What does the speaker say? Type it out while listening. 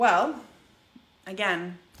Well,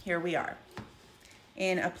 again, here we are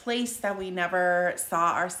in a place that we never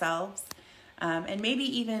saw ourselves, and maybe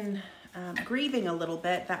even grieving a little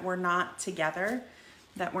bit that we're not together,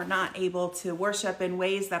 that we're not able to worship in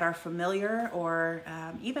ways that are familiar or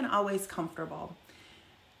even always comfortable.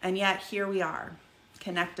 And yet here we are,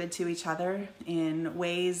 connected to each other in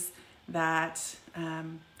ways that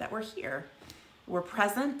we're here. We're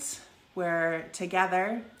present, we're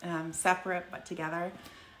together, separate but together.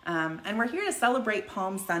 And we're here to celebrate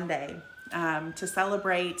Palm Sunday, to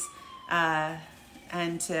celebrate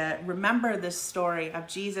and to remember this story of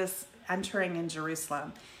Jesus entering in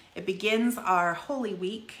Jerusalem. It begins our Holy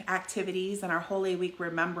Week activities and our Holy Week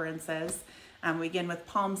remembrances. We begin with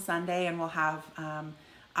Palm Sunday, and we'll have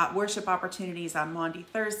worship opportunities on Maundy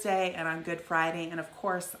Thursday and on Good Friday, and of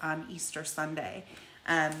course on Easter Sunday.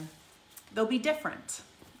 They'll be different.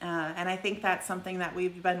 And I think that's something that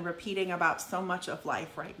we've been repeating about so much of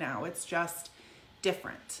life right now. It's just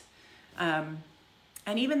different. And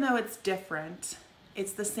even though it's different,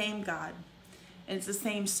 it's the same God. And it's the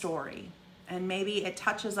same story. And maybe it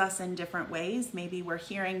touches us in different ways. Maybe we're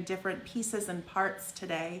hearing different pieces and parts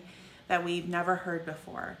today that we've never heard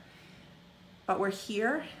before. But we're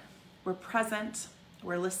here, we're present,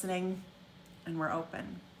 we're listening, and we're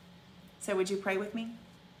open. So would you pray with me?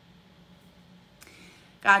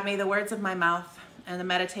 God, may the words of my mouth and the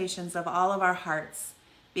meditations of all of our hearts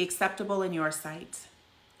be acceptable in your sight,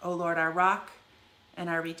 O Lord, our rock and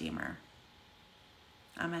our Redeemer.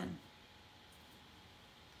 Amen.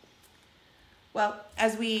 Well,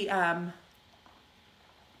 as we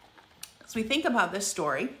think about this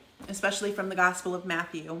story, especially from the Gospel of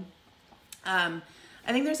Matthew, I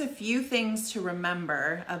think there's a few things to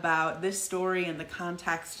remember about this story and the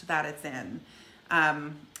context that it's in.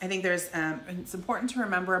 I think it's important to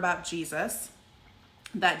remember about Jesus,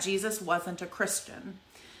 that Jesus wasn't a Christian.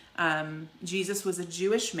 Jesus was a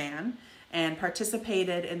Jewish man and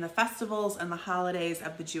participated in the festivals and the holidays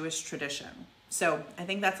of the Jewish tradition. So I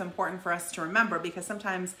think that's important for us to remember, because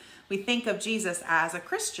sometimes we think of Jesus as a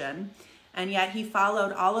Christian, and yet he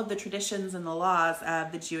followed all of the traditions and the laws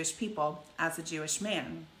of the Jewish people as a Jewish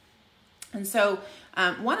man. And so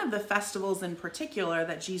one of the festivals in particular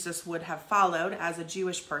that Jesus would have followed as a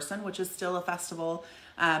Jewish person, which is still a festival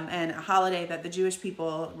and a holiday that the Jewish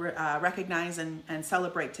people recognize and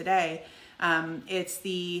celebrate today, it's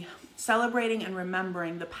the celebrating and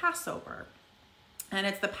remembering the Passover. And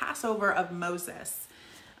it's the Passover of Moses.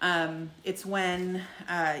 It's when,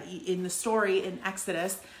 in the story in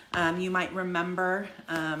Exodus, you might remember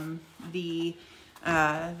the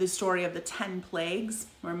story of the 10 plagues,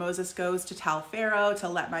 where Moses goes to tell Pharaoh to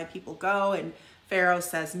let my people go, and Pharaoh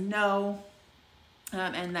says no,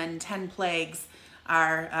 and then 10 plagues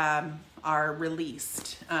are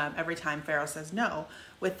released every time Pharaoh says no,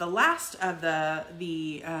 with the last of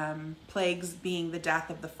the plagues being the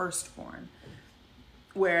death of the firstborn,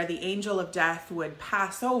 where the angel of death would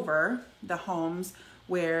pass over the homes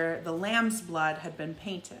where the lamb's blood had been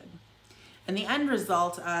painted. And the end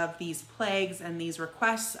result of these plagues and these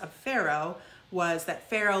requests of Pharaoh was that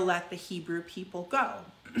Pharaoh let the Hebrew people go.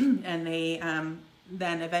 And they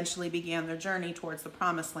then eventually began their journey towards the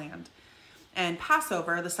promised land. And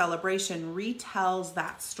Passover, the celebration, retells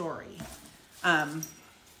that story.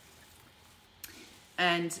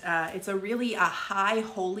 It's a high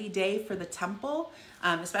holy day for the temple,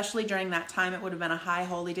 especially during that time. It would have been a high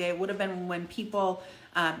holy day. It would have been when people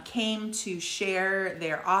came to share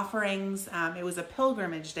their offerings. It was a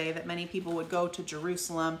pilgrimage day that many people would go to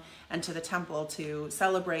Jerusalem and to the temple to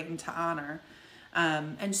celebrate and to honor.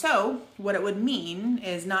 And so what it would mean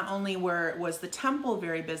is not only was the temple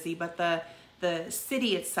very busy, but the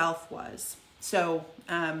city itself was. So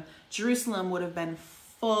Jerusalem would have been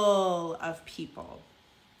full of people.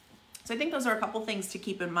 So I think those are a couple things to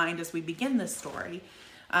keep in mind as we begin this story,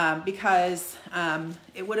 because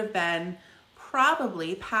it would have been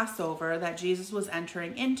probably Passover that Jesus was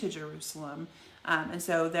entering into Jerusalem. And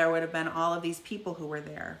so there would have been all of these people who were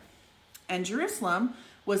there. And Jerusalem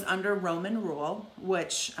was under Roman rule,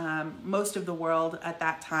 which most of the world at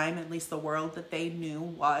that time, at least the world that they knew,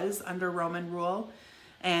 was under Roman rule.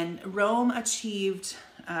 And Rome achieved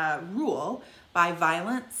rule by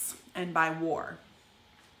violence and by war.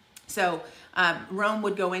 So Rome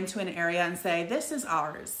would go into an area and say, this is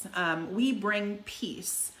ours. We bring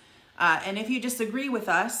peace. And if you disagree with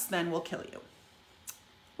us, then we'll kill you.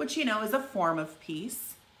 Which, is a form of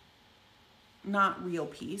peace. Not real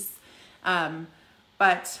peace.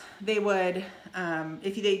 But they would,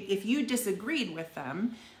 if you disagreed with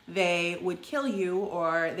them, they would kill you,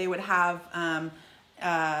 or they would have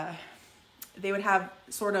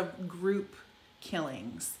sort of group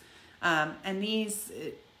killings. And these,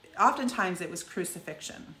 oftentimes it was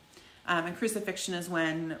crucifixion. And crucifixion is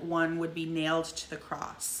when one would be nailed to the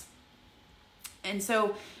cross. And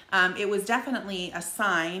so it was definitely a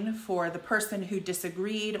sign for the person who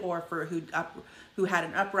disagreed or for who had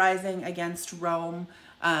an uprising against Rome.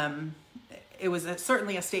 It was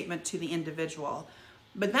certainly a statement to the individual.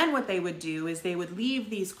 But then what they would do is they would leave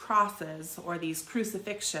these crosses or these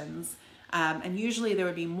crucifixions, and usually there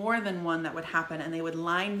would be more than one that would happen, and they would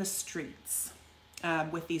line the streets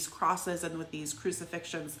with these crosses and with these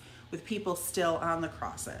crucifixions, with people still on the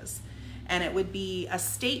crosses. And it would be a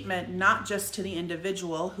statement not just to the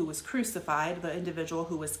individual who was crucified, the individual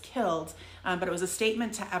who was killed, but it was a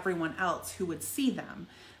statement to everyone else who would see them,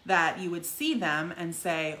 that you would see them and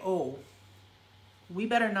say, oh, we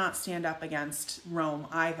better not stand up against Rome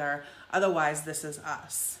either, otherwise this is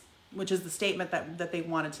us, which is the statement that they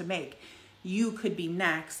wanted to make. You could be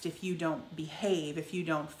next if you don't behave, if you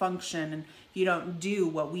don't function, and if you don't do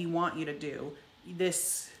what we want you to do.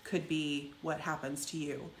 This could be what happens to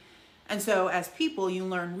you. And so as people, you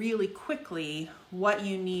learn really quickly what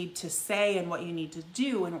you need to say and what you need to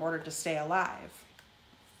do in order to stay alive.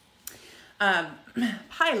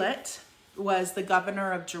 Pilate was the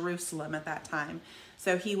governor of Jerusalem at that time.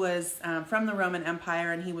 So he was from the Roman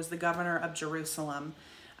Empire, and he was the governor of Jerusalem.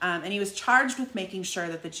 And he was charged with making sure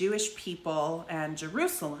that the Jewish people and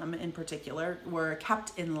Jerusalem in particular were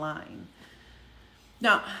kept in line.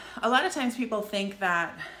 Now, a lot of times people think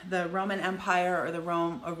that the Roman Empire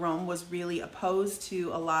or Rome was really opposed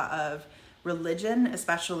to a lot of religion,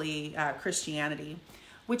 especially Christianity,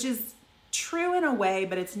 which is true in a way,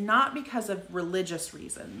 but it's not because of religious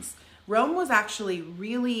reasons. Rome was actually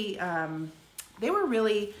really, they were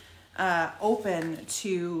really open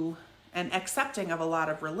to and accepting of a lot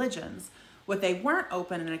of religions. What they weren't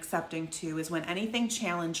open and accepting to is when anything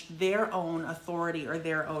challenged their own authority or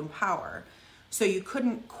their own power. So you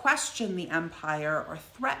couldn't question the empire or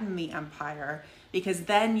threaten the empire, because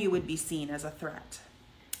then you would be seen as a threat.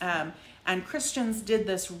 And Christians did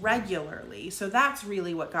this regularly. So that's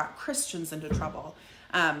really what got Christians into trouble.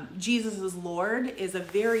 Jesus is Lord is a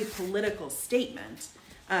very political statement.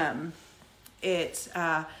 At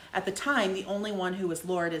the time, the only one who was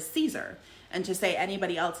Lord is Caesar. And to say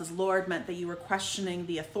anybody else is Lord meant that you were questioning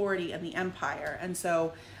the authority of the empire. And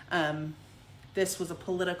so this was a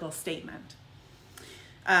political statement.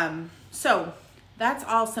 So that's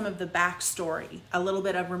all some of the backstory, a little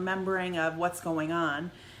bit of remembering of what's going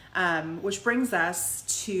on, which brings us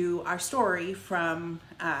to our story from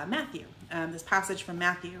Matthew, this passage from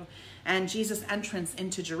Matthew, and Jesus' entrance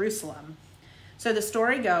into Jerusalem. So the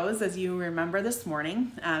story goes, as you remember this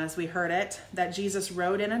morning, as we heard it, that Jesus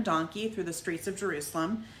rode in a donkey through the streets of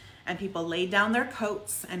Jerusalem, and people laid down their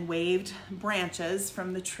coats and waved branches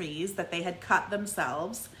from the trees that they had cut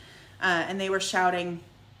themselves, and they were shouting,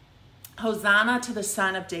 "Hosanna to the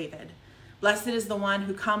Son of David. Blessed is the one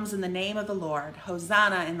who comes in the name of the Lord.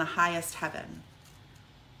 Hosanna in the highest heaven."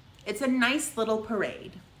 It's a nice little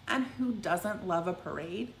parade. And who doesn't love a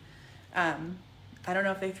parade? I don't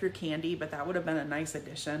know if they threw candy, but that would have been a nice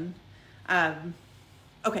addition.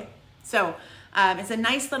 Okay, so it's a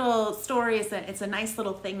nice little story. It's a nice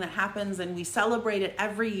little thing that happens, and we celebrate it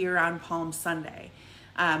every year on Palm Sunday.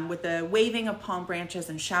 With the waving of palm branches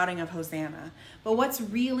and shouting of Hosanna. But what's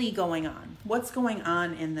really going on? What's going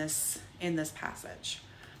on in this passage?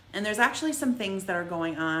 And there's actually some things that are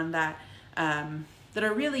going on that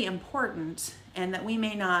are really important and that we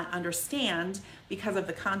may not understand because of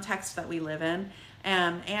the context that we live in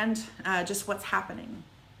and just what's happening.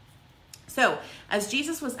 So as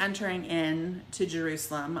Jesus was entering into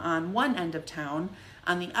Jerusalem on one end of town,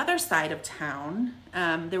 on the other side of town,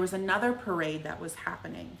 there was another parade that was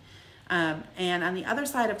happening. And on the other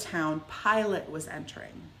side of town, Pilate was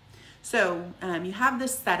entering. So you have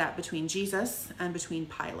this setup between Jesus and between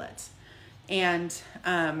Pilate. And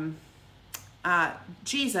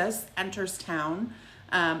Jesus enters town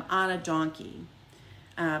on a donkey,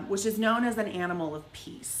 which is known as an animal of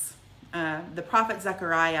peace. The prophet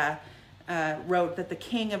Zechariah wrote that the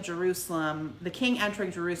king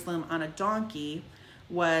entering Jerusalem on a donkey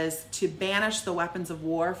was to banish the weapons of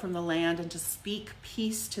war from the land and to speak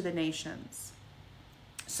peace to the nations.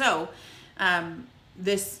 So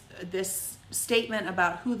this statement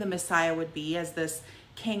about who the Messiah would be as this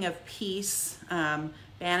king of peace,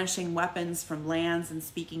 banishing weapons from lands and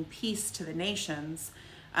speaking peace to the nations,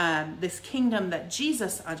 this kingdom that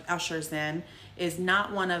Jesus ushers in is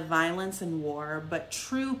not one of violence and war, but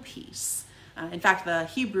true peace. In fact, the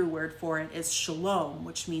Hebrew word for it is shalom,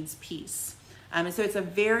 which means peace. And so it's a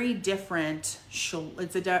very different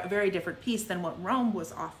piece than what Rome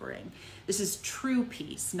was offering. This is true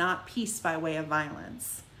peace, not peace by way of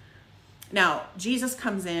violence. Now, Jesus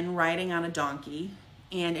comes in riding on a donkey,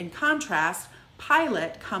 and in contrast,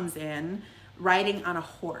 Pilate comes in riding on a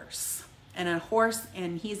horse.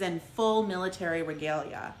 And he's in full military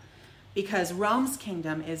regalia, because Rome's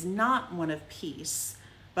kingdom is not one of peace,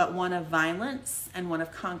 but one of violence and one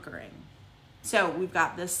of conquering. So we've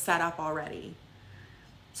got this set up already.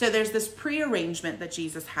 So there's this prearrangement that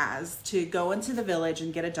Jesus has to go into the village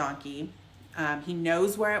and get a donkey. He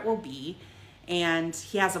knows where it will be, and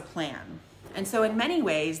he has a plan. And so in many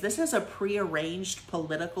ways, this is a prearranged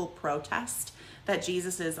political protest that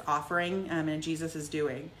Jesus is offering and Jesus is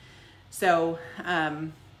doing. So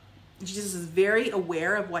Jesus is very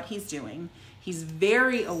aware of what he's doing. He's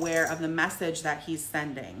very aware of the message that he's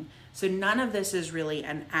sending. So none of this is really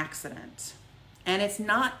an accident. And it's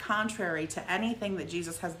not contrary to anything that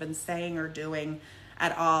Jesus has been saying or doing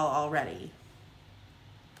at all already.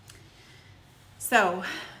 So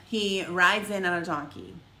he rides in on a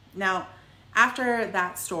donkey. Now, after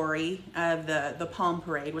that story of the Palm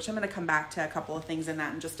Parade, which I'm going to come back to a couple of things in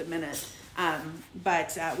that in just a minute,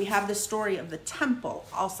 but we have the story of the temple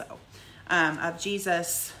also, of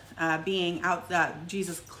Jesus being out,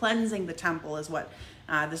 Jesus cleansing the temple is what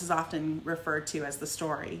this is often referred to as the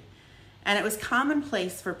story. And it was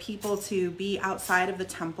commonplace for people to be outside of the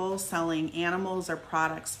temple selling animals or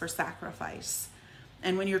products for sacrifice.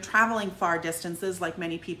 And when you're traveling far distances, like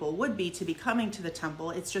many people would be, to be coming to the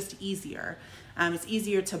temple, it's just easier. It's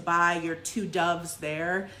easier to buy your 2 doves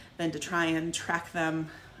there than to try and trek them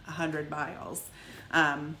 100 miles.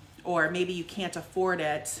 Or maybe you can't afford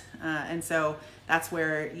it, and so that's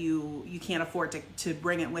where you can't afford to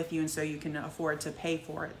bring it with you, and so you can afford to pay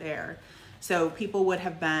for it there. So people would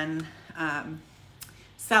have been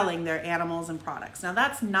selling their animals and products. Now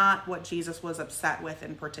that's not what Jesus was upset with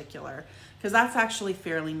in particular, because that's actually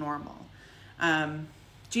fairly normal.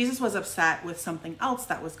 Jesus was upset with something else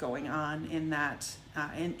that was going on in that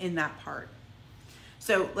part.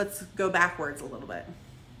 So let's go backwards a little bit.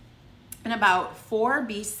 In about 4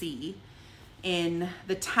 BC, in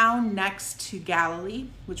the town next to Galilee,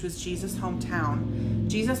 which was Jesus'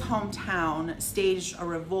 hometown staged a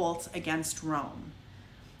revolt against Rome.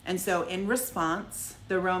 And so in response,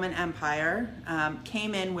 the Roman Empire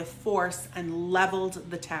came in with force and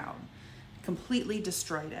leveled the town, completely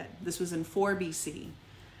destroyed it. This was in 4 BC.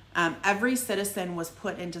 Every citizen was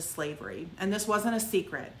put into slavery. And this wasn't a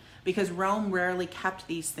secret, because Rome rarely kept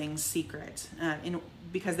these things secret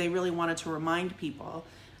because they really wanted to remind people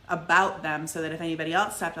about them, so that if anybody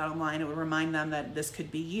else stepped out of line, it would remind them that this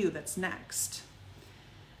could be you that's next.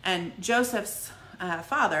 And Joseph's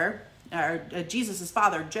Jesus'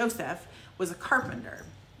 father, Joseph, was a carpenter.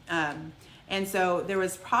 And so there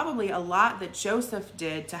was probably a lot that Joseph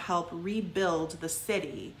did to help rebuild the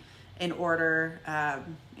city in order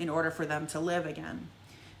for them to live again.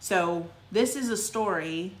 So this is the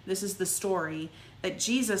story that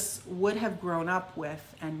Jesus would have grown up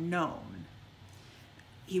with and known.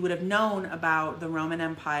 He would have known about the Roman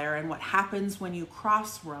Empire and what happens when you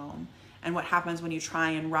cross Rome and what happens when you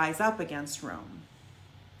try and rise up against Rome.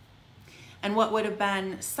 And what would have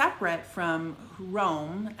been separate from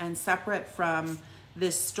Rome and separate from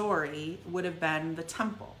this story would have been the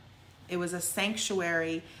temple. It was a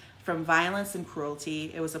sanctuary from violence and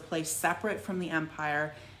cruelty. It was a place separate from the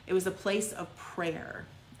empire. It was a place of prayer,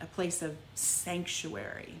 a place of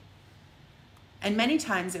sanctuary. And many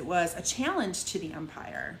times it was a challenge to the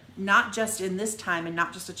empire, not just in this time and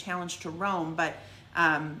not just a challenge to Rome, but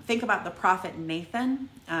think about the prophet Nathan.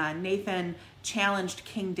 Nathan challenged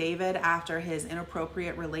King David after his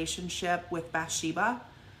inappropriate relationship with Bathsheba.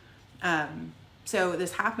 So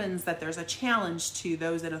this happens that there's a challenge to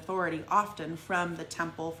those in authority, often from the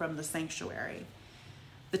temple, from the sanctuary.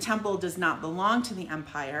 The temple does not belong to the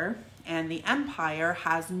empire, and the empire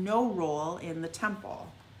has no role in the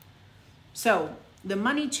temple. So the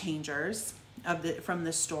money changers from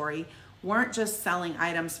this story weren't just selling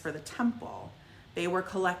items for the temple. They were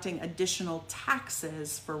collecting additional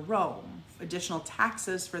taxes for Rome, additional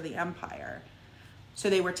taxes for the empire. So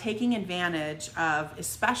they were taking advantage of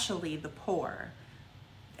especially the poor,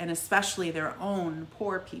 and especially their own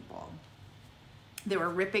poor people. They were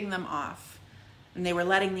ripping them off, and they were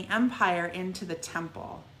letting the empire into the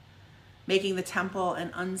temple, making the temple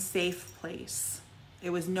an unsafe place. It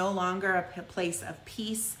was no longer a place of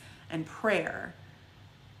peace and prayer.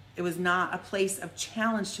 It was not a place of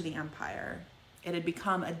challenge to the empire. It had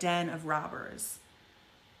become a den of robbers.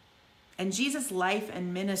 And Jesus' life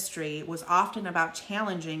and ministry was often about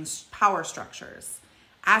challenging power structures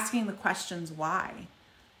asking the questions why.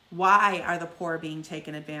 Why are the poor being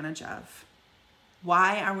taken advantage of?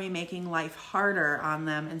 Why are we making life harder on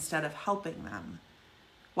them instead of helping them?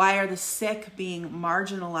 Why are the sick being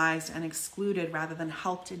marginalized and excluded rather than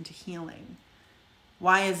helped into healing?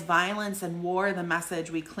 Why is violence and war the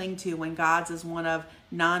message we cling to when God's is one of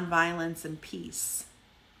nonviolence and peace?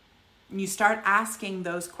 And you start asking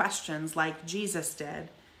those questions like Jesus did,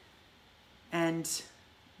 and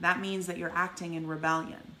that means that you're acting in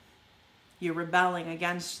rebellion. You're rebelling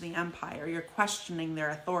against the empire. You're questioning their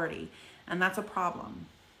authority, and that's a problem.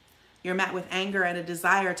 You're met with anger and a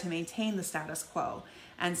desire to maintain the status quo,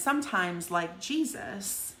 and sometimes, like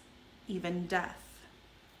Jesus, even death.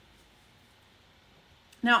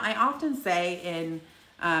 Now, I often say in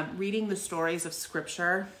reading the stories of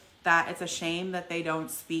Scripture that it's a shame that they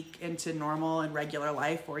don't speak into normal and regular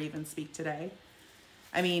life or even speak today.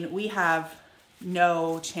 I mean, we have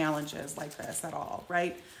no challenges like this at all,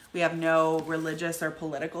 right? We have no religious or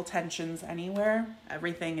political tensions anywhere.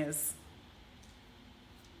 Everything is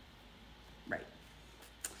right.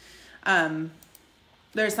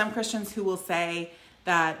 There are some Christians who will say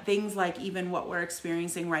that things like even what we're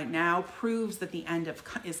experiencing right now proves that the end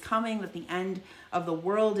is coming, that the end of the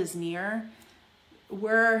world is near.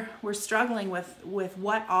 We're struggling with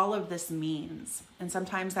what all of this means. And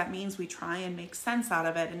sometimes that means we try and make sense out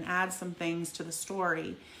of it and add some things to the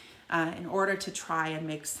story in order to try and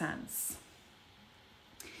make sense.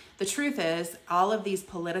 The truth is, all of these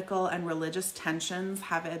political and religious tensions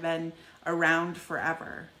have been around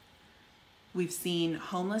forever. We've seen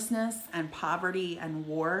homelessness and poverty and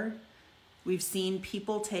war. We've seen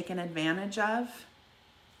people taken advantage of,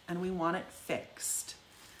 and we want it fixed.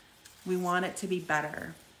 We want it to be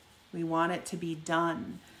better. We want it to be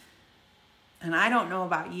done. And I don't know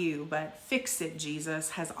about you, but fix it,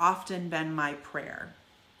 Jesus, has often been my prayer.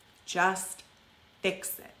 Just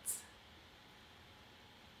fix it.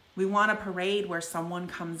 We want a parade where someone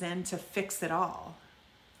comes in to fix it all.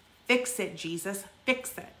 Fix it, Jesus,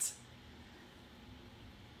 fix it.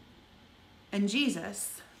 And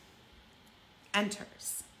Jesus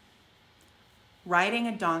enters, riding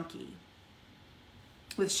a donkey,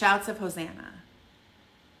 with shouts of Hosanna.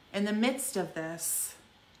 In the midst of this,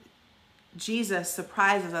 Jesus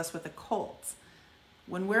surprises us with a colt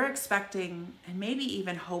when we're expecting and maybe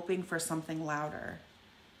even hoping for something louder.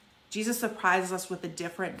 Jesus surprises us with a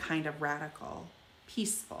different kind of radical,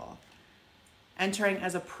 peaceful, entering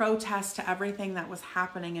as a protest to everything that was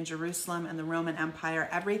happening in Jerusalem and the Roman Empire,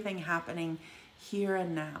 everything happening here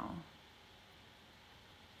and now.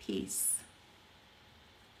 Peace.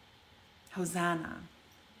 Hosanna.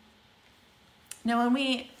 Now, when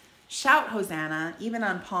we shout Hosanna, even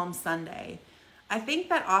on Palm Sunday, I think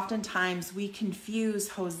that oftentimes we confuse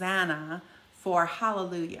Hosanna for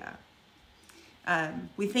hallelujah.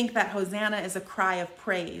 We think that Hosanna is a cry of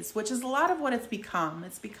praise, which is a lot of what it's become.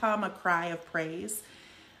 It's become a cry of praise.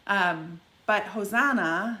 But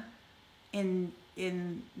Hosanna, in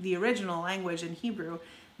the original language in Hebrew,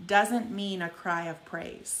 doesn't mean a cry of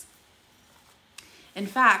praise. In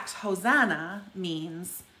fact, Hosanna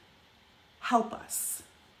means help us,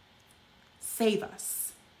 save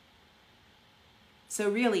us. So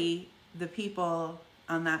really, the people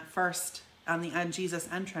on Jesus'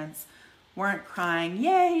 entrance weren't crying,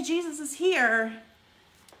 "Yay, Jesus is here."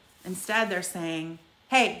 Instead, they're saying,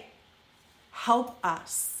 "Hey, help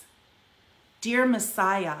us. Dear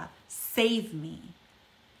Messiah, save me.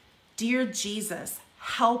 Dear Jesus,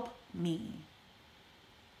 help me.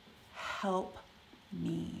 Help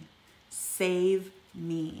me. Save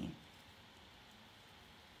me."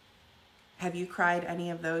 Have you cried any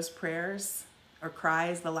of those prayers or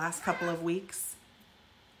cries the last couple of weeks?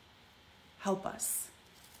 Help us.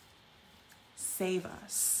 Save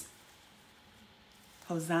us.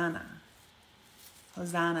 Hosanna.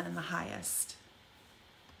 Hosanna in the highest.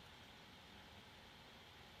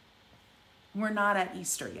 We're not at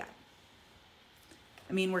Easter yet.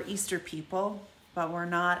 I mean, we're Easter people, but we're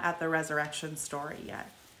not at the resurrection story yet.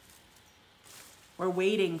 We're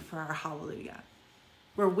waiting for our hallelujah.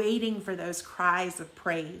 We're waiting for those cries of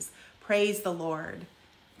praise. Praise the Lord.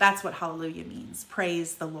 That's what hallelujah means.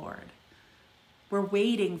 Praise the Lord. We're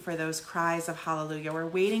waiting for those cries of hallelujah. We're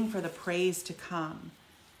waiting for the praise to come.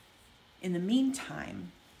 In the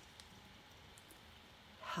meantime,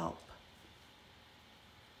 help.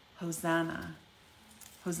 Hosanna.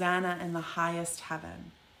 Hosanna in the highest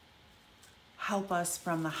heaven. Help us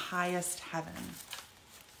from the highest heaven.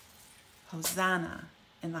 Hosanna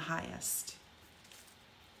in the highest.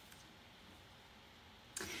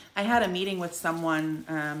 I had a meeting with someone,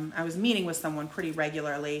 I was meeting with someone pretty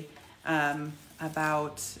regularly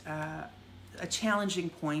about a challenging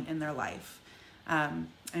point in their life.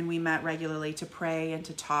 And we met regularly to pray and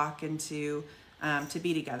to talk and to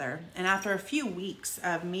be together. And after a few weeks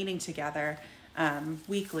of meeting together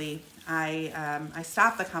weekly, I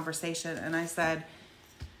stopped the conversation and I said,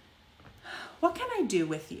 "What can I do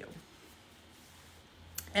with you?"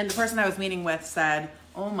 And the person I was meeting with said,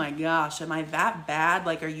 "Oh my gosh, am I that bad?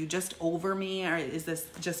 Like, are you just over me? Or is this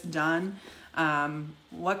just done?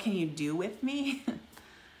 What can you do with me?"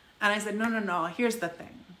 And I said, no, here's the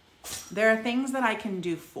thing. There are things that I can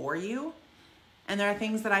do for you, and there are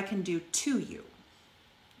things that I can do to you,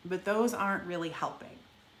 but those aren't really helping.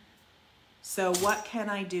 So what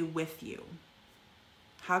can I do with you?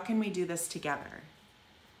 How can we do this together?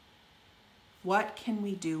 What can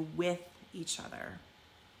we do with each other?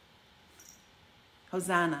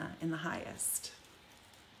 Hosanna in the highest.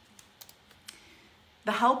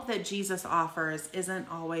 The help that Jesus offers isn't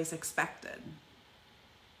always expected.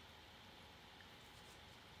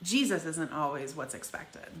 Jesus isn't always what's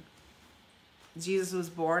expected. Jesus was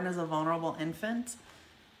born as a vulnerable infant.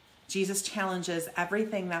 Jesus challenges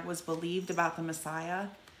everything that was believed about the Messiah.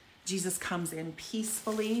 Jesus comes in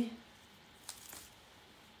peacefully.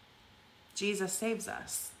 Jesus saves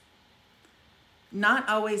us. Not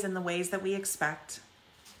always in the ways that we expect,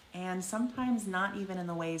 and sometimes not even in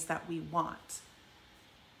the ways that we want.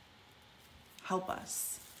 Help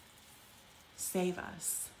us. Save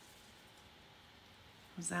us.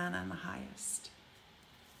 Hosanna in the highest.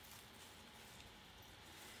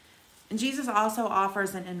 And Jesus also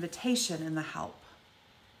offers an invitation in the help.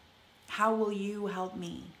 How will you help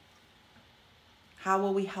me? How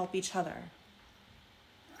will we help each other?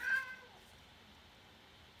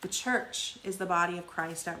 The church is the body of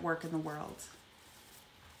Christ at work in the world.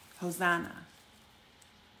 Hosanna,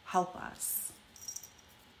 help us.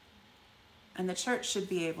 And the church should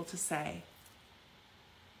be able to say,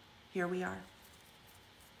 here we are.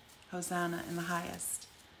 Hosanna in the highest.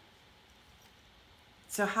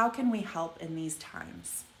 So how can we help in these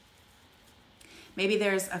times? Maybe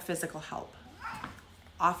there's a physical help.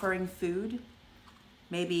 Offering food,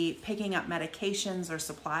 maybe picking up medications or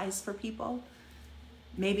supplies for people.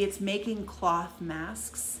 Maybe it's making cloth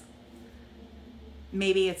masks.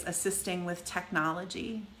 Maybe it's assisting with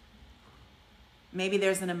technology. Maybe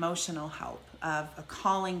there's an emotional help of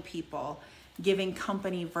calling people, giving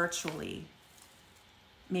company virtually.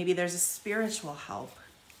 Maybe there's a spiritual help,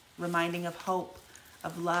 reminding of hope,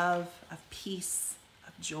 of love, of peace,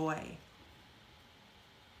 of joy.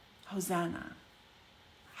 Hosanna,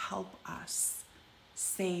 help us,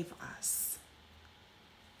 save us.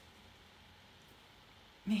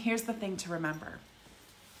 And here's the thing to remember.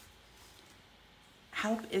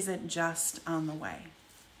 Help isn't just on the way.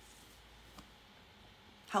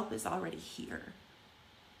 Help is already here.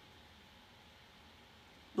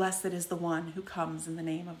 Blessed is the one who comes in the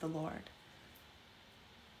name of the Lord.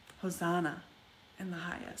 Hosanna in the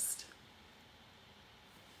highest.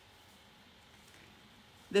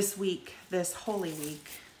 This week, this Holy Week,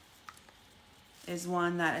 is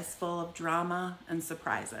one that is full of drama and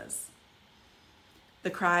surprises. The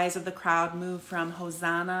cries of the crowd move from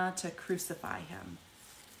Hosanna to crucify him.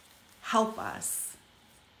 Help us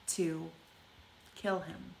to kill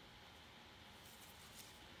him.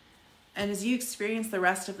 And as you experience the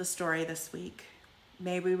rest of the story this week,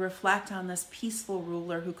 may we reflect on this peaceful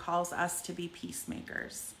ruler who calls us to be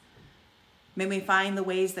peacemakers. May we find the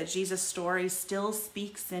ways that Jesus' story still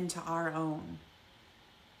speaks into our own.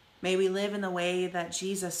 May we live in the way that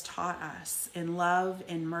Jesus taught us, in love,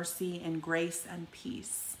 in mercy, in grace, and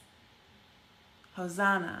peace.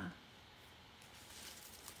 Hosanna.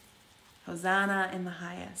 Hosanna in the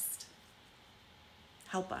highest.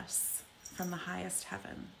 Help us from the highest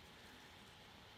heaven.